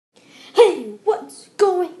Hey, what's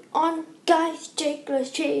going on, guys?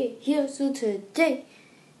 J-kles here. So today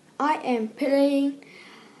I am playing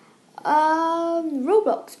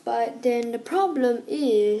Roblox, but then the problem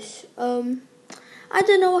is I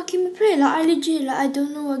don't know what game to play. I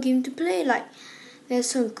don't know what game to play. Like, there's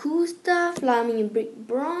some cool stuff, like brick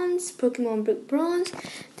bronze, Pokemon brick bronze.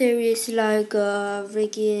 There is like a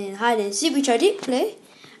freaking hide and seek, which I did play.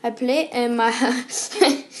 I played, and my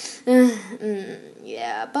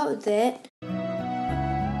yeah, about that.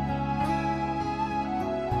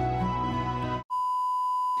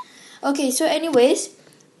 Okay, so anyways,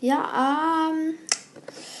 yeah,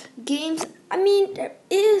 games. I mean, there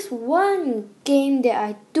is one game that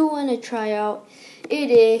I do want to try out. It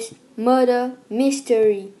is Murder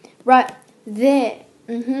Mystery, right there.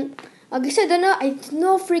 Okay, so I don't know. I have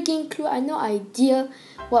no freaking clue. I have no idea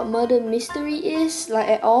what Murder Mystery is like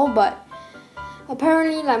at all. But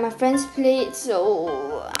apparently, like, my friends play it,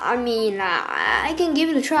 so I mean, I can give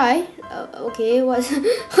it a try. Okay, what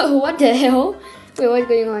the hell? Wait, what's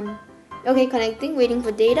going on? Okay, connecting, waiting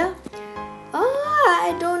for data.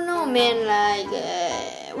 I don't know, man. Like,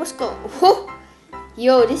 what's going? Whoa,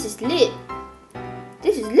 yo, this is lit.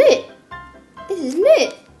 This is lit. This is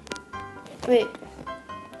lit. Wait,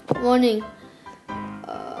 warning.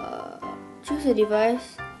 Choose a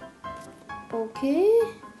device. Okay.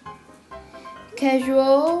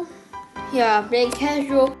 Casual. Yeah, play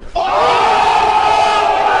casual.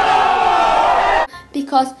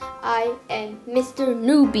 Because I am Mr.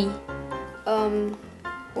 Newbie.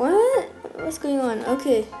 What? What's going on?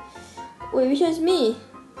 Okay. Wait, which one's me?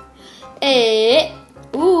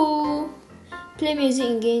 Ooh. Play music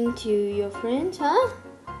and game to your friends, huh?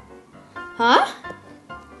 Huh?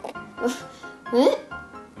 What?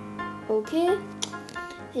 Okay.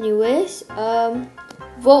 Anyways,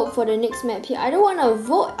 vote for the next map here. I don't want to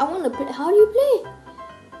vote. I want to play. How do you play?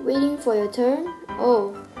 Waiting for your turn.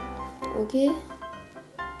 Oh. Okay.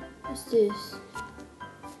 What's this?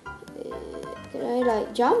 Can I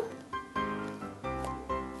like jump?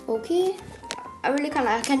 Okay. I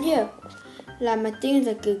can't hear. Like, my thing is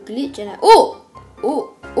like a glitch and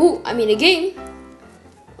I'm in a game.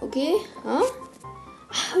 Okay. Huh?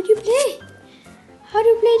 How do you play? How do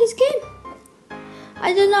you play this game?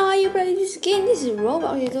 I don't know how you play this game. This is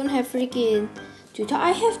Roblox. They don't have freaking tutorial.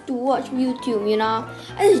 I have to watch YouTube, you know.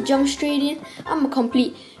 I just jump straight in. I'm a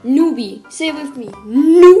complete newbie. Say it with me.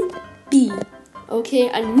 Newbie. Okay,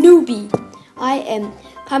 a newbie. I am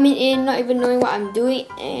coming in, not even knowing what I'm doing.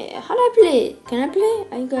 How do I play? Can I play?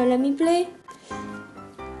 Are you gonna let me play?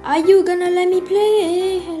 Are you gonna let me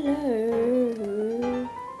play? Hello.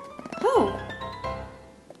 How?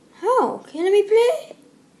 How? Can you let me play?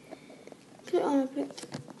 Click on play.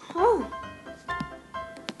 How?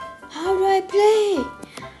 How do I play?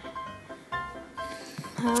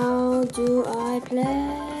 How do I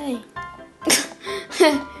play?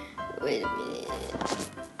 Wait a minute.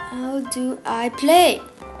 How do I play?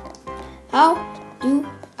 How do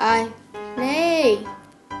I play?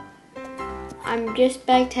 I'm just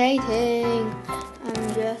spectating.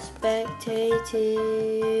 I'm just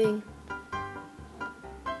spectating.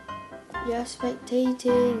 Just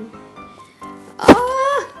spectating.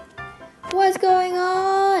 Ah! What's going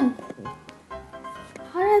on?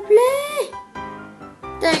 How do I play?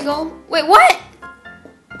 There you go. Wait, what?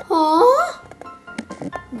 Huh?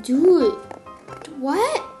 Dude.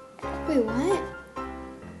 What? Wait, what?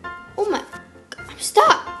 Oh my! I'm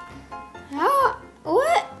stuck. How?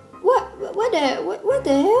 What? What the hell?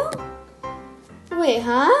 Wait,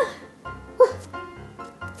 huh?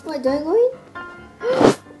 What, do I go in?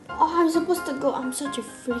 Oh, I'm supposed to go. I'm such a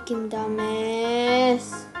freaking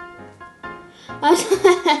dumbass.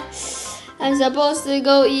 I'm supposed to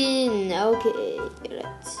go in. Okay,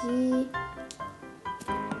 let's see.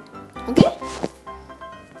 Okay.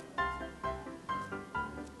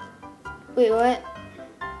 Wait, what?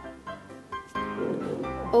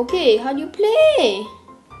 Okay, how do you play?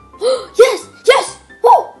 Yes! Yes!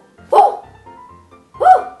 Whoa! Whoa!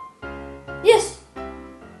 Whoa! Yes!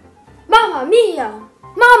 Mamma mia!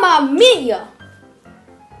 Mamma mia!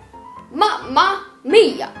 Mamma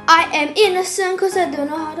mia! I am innocent because I don't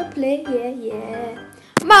know how to play. Yeah.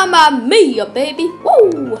 Mamma mia, baby!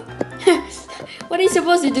 Woo! What are you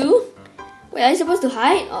supposed to do? Wait, are you supposed to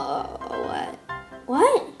hide? What?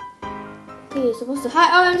 What? Okay, you're supposed to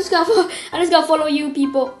hide. Oh, I'm just gonna follow you,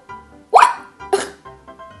 people. What?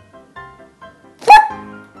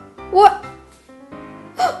 What? What?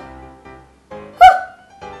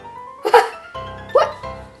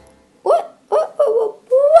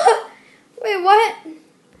 Wait, what?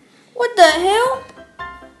 What the hell?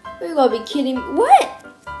 You gotta be kidding me. What?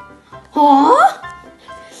 Huh?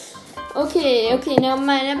 Okay, never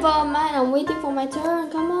mind. I'm waiting for my turn.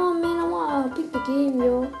 Come on, man. I wanna pick the game,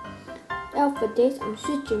 yo. For this, I'm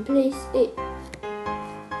switching place.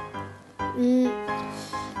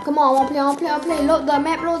 Come on, I wanna play. Load the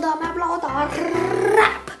map.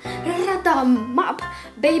 The map,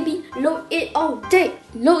 baby. Load it all day.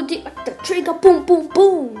 Load it like the trigger. Boom, boom,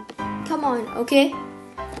 boom. Come on, okay.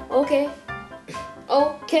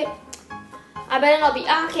 I better not be.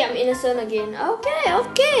 Okay, I'm innocent again.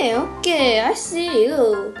 Okay. I see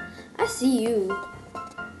you.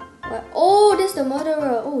 What? Oh, that's the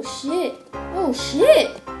murderer. Oh shit.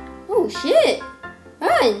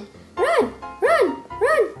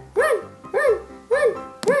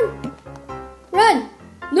 Run.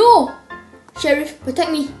 No. Sheriff,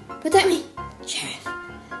 protect me. Sheriff.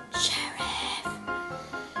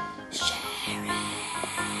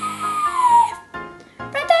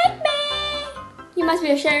 Protect me. You must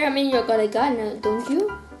be a sheriff. I mean, you got a gun, don't you?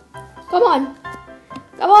 Come on.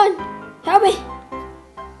 Help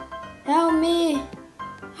me.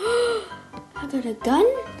 I got a gun?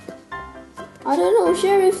 I don't know,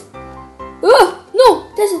 sheriff. Oh, no,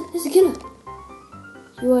 that's a killer.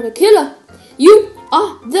 You are the killer.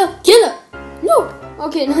 No.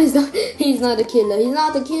 Okay, no, he's not. He's not the killer.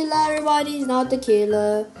 Everybody. He's not the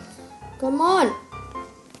killer. Come on.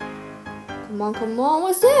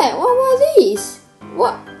 What's that? What were these?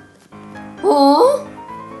 What? Huh?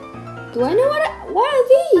 Do I know what are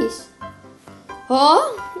these? Huh?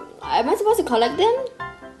 Am I supposed to collect them?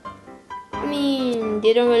 I mean,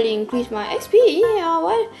 they don't really increase my XP. Yeah,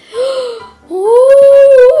 what?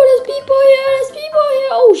 Oh, there's people here.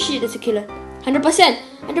 Oh shit, there's a killer.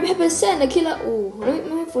 100% the killer. Oh, let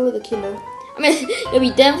me follow the killer. I mean, it'll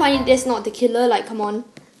be damn funny if that's not the killer. Like, come on.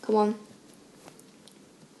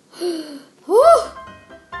 Oh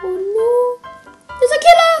no, there's a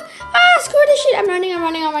killer. Screw this shit. I'm running.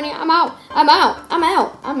 I'm out. Don't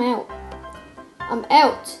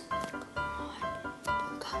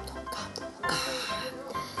come.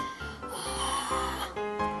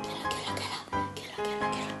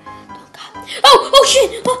 Don't come. Oh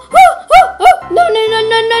shit. Oh.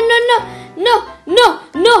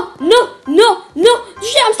 No.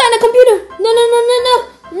 Shit, I'm starting a computer. No.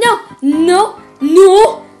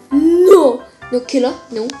 No, killer.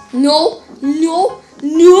 No.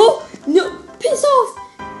 Piss off.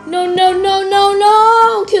 No.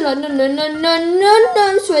 Killer. No.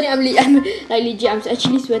 I'm sweating. I'm legit. I'm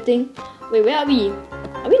actually sweating. Wait, where are we?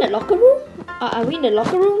 Are we in the locker room? Are we in the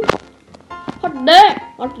locker room? Hot damn.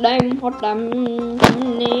 Oh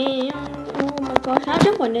my gosh. Can I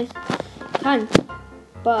jump on this? Can't.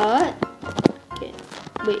 But okay.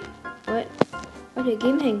 Wait. What? Why did the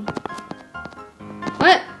game hang?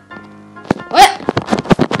 What?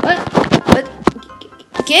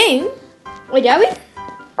 Game? Wait, did I win?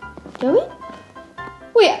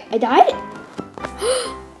 Wait, I died?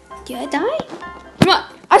 Did I die? Come on,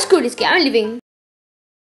 I screwed this game. I'm leaving.